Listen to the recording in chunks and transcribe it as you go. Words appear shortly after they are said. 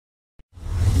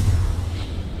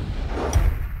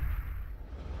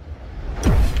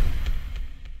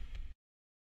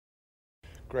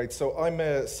Great. So I'm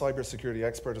a cybersecurity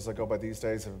expert, as I go by these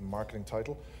days, a marketing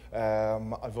title.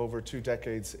 I've over 2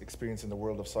 decades experience in the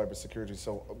world of cybersecurity.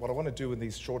 So what I want to do in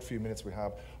these short few minutes we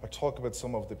have are talk about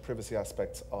some of the privacy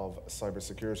aspects of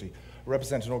cybersecurity. I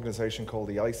represent an organization called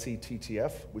the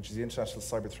ICTTF, which is the International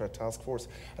Cyber Threat Task Force.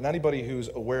 And anybody who's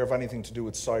aware of anything to do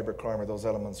with cybercrime or those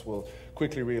elements will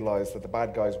quickly realize that the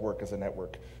bad guys work as a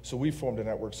network. So we formed a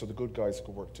network so the good guys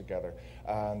could work together.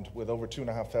 And with over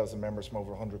 2,500 members from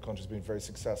over 100 countries, being very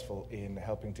successful in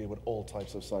helping deal with all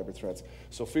types of cyber threats.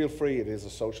 So feel free, it is a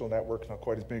social network, not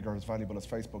quite as big or as valuable as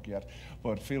Facebook yet,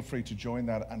 but feel free to join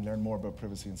that and learn more about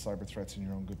privacy and cyber threats in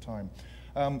your own good time.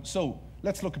 So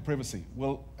let's look at privacy.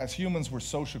 Well, as humans, we're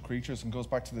social creatures, and goes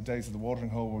back to the days of the watering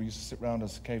hole where we used to sit around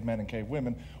as cavemen and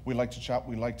cavewomen. We like to chat,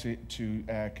 we like to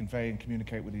convey and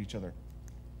communicate with each other.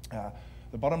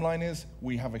 The bottom line is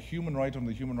we have a human right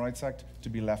under the Human Rights Act to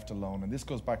be left alone. And this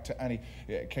goes back to any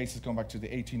cases going back to the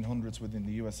 1800s within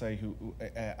the USA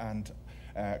and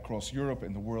across Europe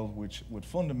in the world, which would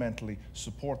fundamentally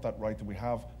support that right, that we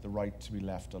have the right to be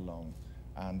left alone.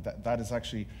 And that is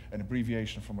actually an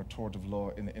abbreviation from a tort of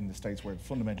law in the States, where it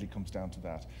fundamentally comes down to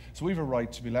that. So we have a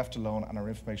right to be left alone and our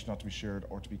information not to be shared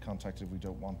or to be contacted if we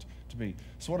don't want to be.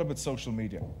 So what about social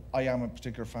media? I am a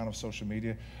particular fan of social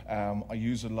media. I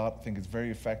use it a lot, I think it's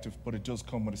very effective, but it does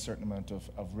come with a certain amount of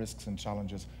risks and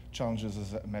challenges. Challenges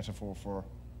is a metaphor for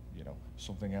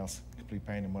something else, complete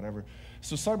pain and whatever.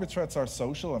 So cyber threats are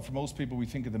social, and for most people we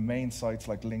think of the main sites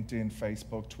like LinkedIn,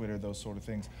 Facebook, Twitter, those sort of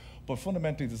things. But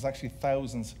fundamentally there's actually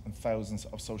thousands and thousands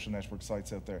of social network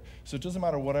sites out there. So it doesn't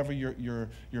matter whatever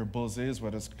your buzz is,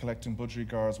 whether it's collecting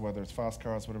budgerigars, whether it's fast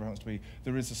cars, whatever it happens to be,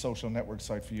 there is a social network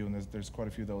site for you, and there's quite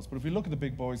a few of those. But if we look at the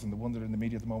big boys and the one that are in the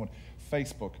media at the moment,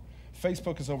 Facebook.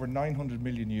 Facebook has over 900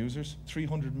 million users,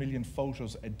 300 million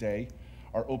photos a day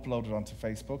are uploaded onto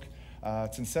Facebook.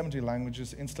 It's in 70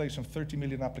 languages, installation of 30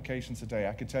 million applications a day.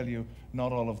 I could tell you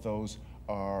not all of those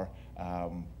are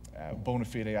bona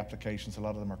fide applications. A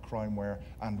lot of them are crimeware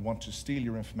and want to steal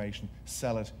your information,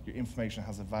 sell it. Your information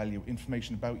has a value.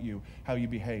 Information about you, how you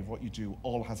behave, what you do,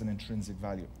 all has an intrinsic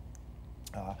value.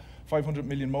 500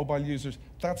 million mobile users,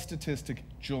 that statistic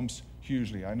jumps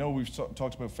hugely. I know we've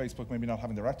talked about Facebook maybe not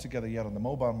having their act together yet on the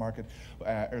mobile market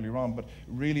earlier on, but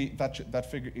really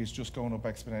that figure is just going up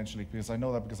exponentially, because I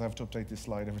know that because I have to update this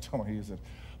slide every time I use it.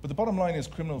 But the bottom line is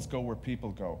criminals go where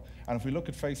people go. And if we look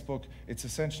at Facebook, it's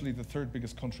essentially the 3rd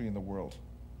biggest country in the world.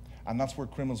 And that's where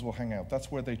criminals will hang out.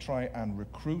 That's where they try and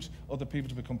recruit other people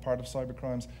to become part of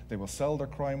cybercrimes. They will sell their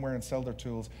crimeware and sell their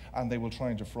tools, and they will try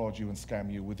and defraud you and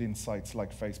scam you within sites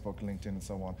like Facebook, LinkedIn, and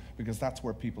so on, because that's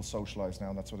where people socialize now,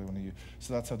 and that's what they want to use.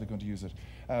 So that's how they're going to use it.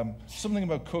 Something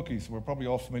about cookies. We're probably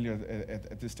all familiar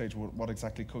at this stage with what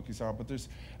exactly cookies are, but there's,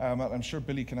 I'm sure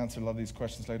Billy can answer a lot of these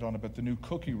questions later on about the new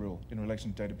cookie rule in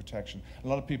relation to data protection. A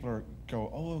lot of people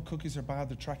go, oh, cookies are bad,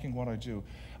 they're tracking what I do.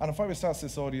 And if I was to ask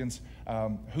this audience,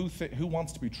 who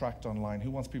wants to be tracked online?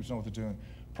 Who wants people to know what they're doing?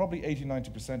 Probably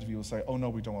 80–90% of you will say, oh no,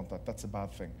 we don't want that, that's a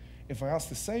bad thing. If I ask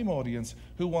the same audience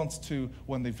who wants to,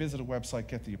 when they visit a website,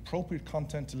 get the appropriate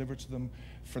content delivered to them,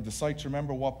 for the site to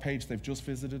remember what page they've just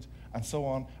visited, and so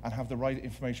on, and have the right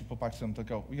information put back to them, they'll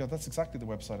go, yeah, that's exactly the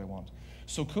website I want.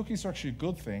 So cookies are actually a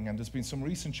good thing, and there's been some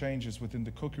recent changes within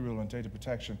the cookie rule on data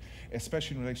protection,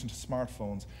 especially in relation to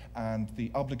smartphones and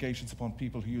the obligations upon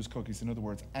people who use cookies, in other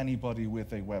words, anybody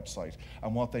with a website,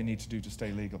 and what they need to do to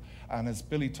stay legal. And as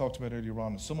Billy talked about earlier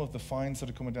on, some of the fines that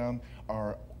are coming down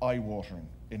are eye-watering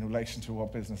in relation to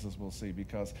what businesses will see,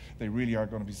 because they really are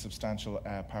going to be substantial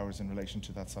powers in relation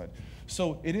to that side.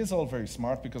 So it is all very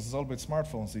smart, because it's all about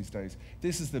smartphones these days.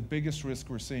 This is the biggest risk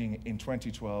we're seeing in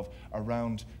 2012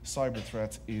 around cyber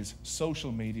threats, is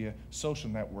social media, social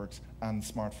networks, and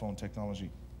smartphone technology.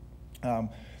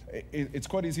 It's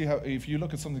quite easy how, if you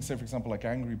look at something, say for example like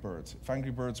Angry Birds. If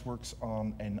Angry Birds works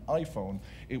on an iPhone,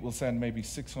 it will send maybe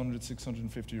 600,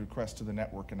 650 requests to the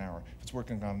network an hour. If it's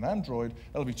working on an Android,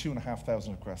 that'll be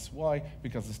 2,500 requests. Why?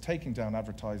 Because it's taking down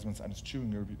advertisements and it's chewing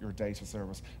your data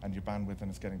service and your bandwidth, and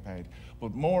it's getting paid.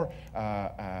 But more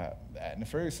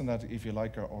nefarious than that, if you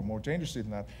like, or more dangerously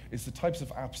than that, is the types of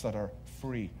apps that are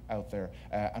free out there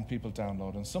and people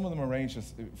download. And some of them are ranged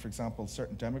as, for example,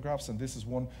 certain demographics, and this is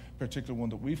one particular one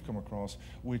that we've come across,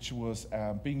 which was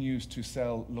being used to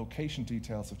sell location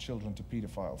details of children to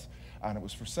pedophiles. And it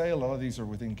was for sale. A lot of these are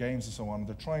within games and so on.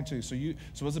 They're trying to, so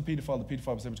as a pedophile, the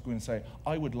pedophile was able to go in and say,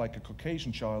 I would like a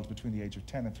Caucasian child between the age of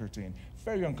 10 and 13.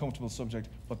 Very uncomfortable subject,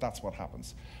 but that's what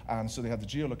happens. And so they had the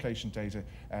geolocation data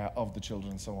of the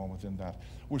children and so on within that.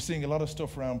 We're seeing a lot of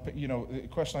stuff around, a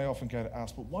question I often get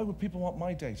asked, but why would people want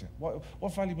my data?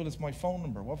 What valuable is my phone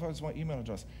number? What valuable is my email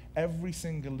address? Every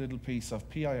single little piece of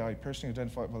PII, personally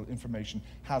identified information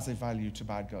has a value to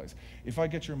bad guys. If I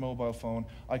get your mobile phone,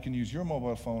 I can use your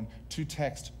mobile phone to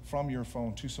text from your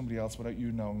phone to somebody else without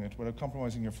you knowing it, without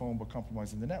compromising your phone but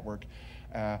compromising the network.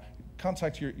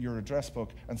 Contact your address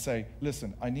book and say,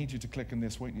 listen, I need you to click on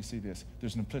this, wait till you see this.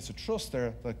 There's an implicit trust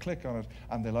there. They'll click on it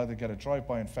and they'll either get a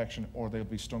drive-by infection or they'll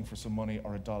be stung for some money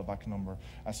or a dial-back number.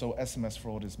 So SMS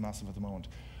fraud is massive at the moment.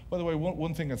 By the way,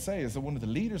 one thing I'd say is that one of the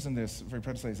leaders in this, very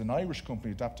proud to say, is an Irish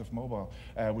company, Adaptive Mobile,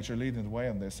 which are leading the way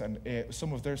on this. And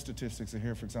some of their statistics are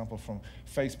here, for example, from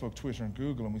Facebook, Twitter, and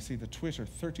Google. And we see that Twitter,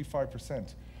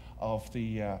 35% of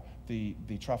the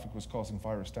traffic was causing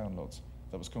virus downloads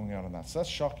that was coming out on that. So that's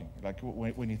shocking, like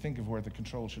when you think of where the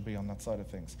control should be on that side of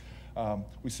things.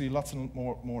 We see lots of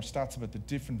more stats about the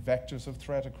different vectors of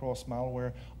threat across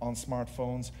malware on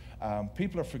smartphones.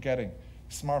 People are forgetting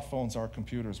smartphones are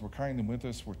computers. We're carrying them with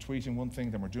us. We're tweeting one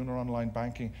thing, then we're doing our online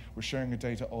banking. We're sharing our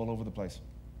data all over the place.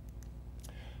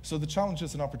 So the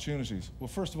challenges and opportunities. Well,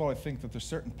 first of all, I think that there's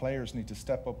certain players need to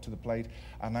step up to the plate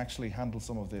and actually handle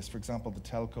some of this. For example, the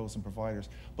telcos and providers.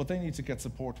 But they need to get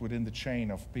support within the chain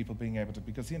of people being able to,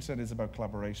 because the internet is about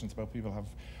collaboration. It's about people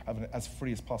having as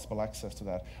free as possible access to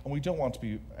that. And we don't want to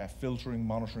be filtering,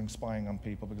 monitoring, spying on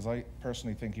people, because I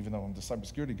personally think, even though I'm the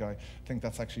cybersecurity guy, I think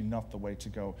that's actually not the way to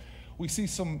go. We see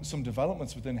some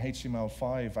developments within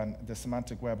HTML5 and the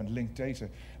semantic web and linked data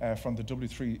from the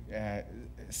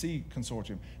W3C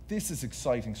consortium. This is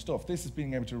exciting stuff. This is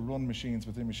being able to run machines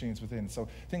within. So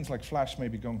things like Flash may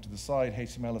be going to the side.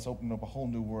 HTML is opening up a whole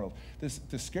new world.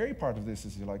 The scary part of this,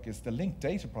 as you like, is the linked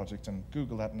data project, and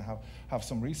Google that and have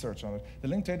some research on it. The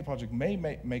linked data project may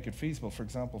make it feasible, for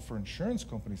example, for insurance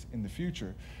companies in the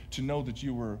future to know that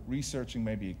you were researching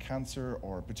maybe a cancer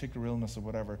or a particular illness or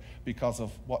whatever because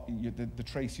of what the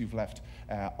trace you've left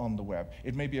on the web.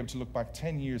 It may be able to look back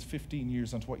 10 years, 15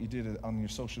 years onto what you did on your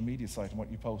social media site and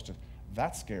what you posted.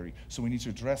 That's scary. So we need to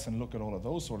address and look at all of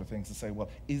those sort of things and say, well,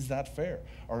 is that fair?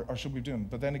 Or should we be doing?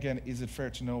 But then again, is it fair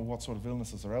to know what sort of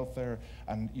illnesses are out there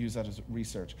and use that as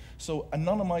research? So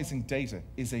anonymizing data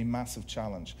is a massive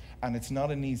challenge, and it's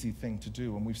not an easy thing to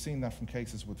do. And we've seen that from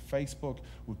cases with Facebook,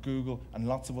 with Google, and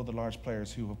lots of other large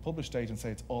players who have published data and say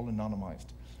it's all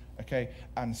anonymized. Okay,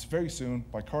 and very soon,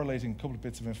 by correlating a couple of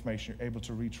bits of information, you're able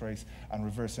to retrace and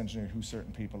reverse engineer who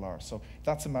certain people are. So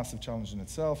that's a massive challenge in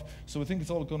itself. So I think it's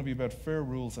all going to be about fair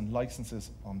rules and licenses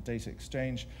on data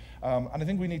exchange. And I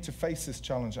think we need to face this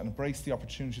challenge and embrace the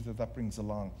opportunity that brings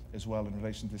along as well in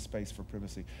relation to this space for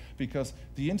privacy. Because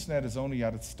the internet is only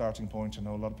at its starting point. I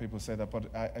know a lot of people say that,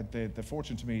 but the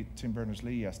fortune to meet Tim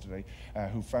Berners-Lee yesterday,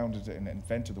 who founded and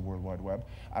invented the World Wide Web,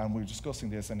 and we were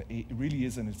discussing this, and it really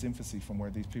is in its infancy from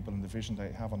where these people and the vision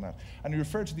they have on that. And he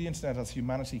referred to the internet as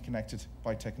humanity connected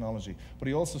by technology, but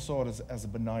he also saw it as a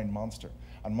benign monster.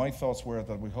 And my thoughts were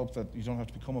that we hope that you don't have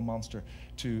to become a monster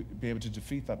to be able to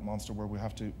defeat that monster, where we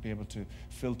have to be able to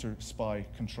filter, spy,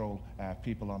 control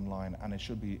people online, and it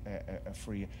should be a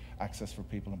free access for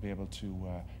people and be able to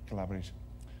collaborate.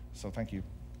 So thank you.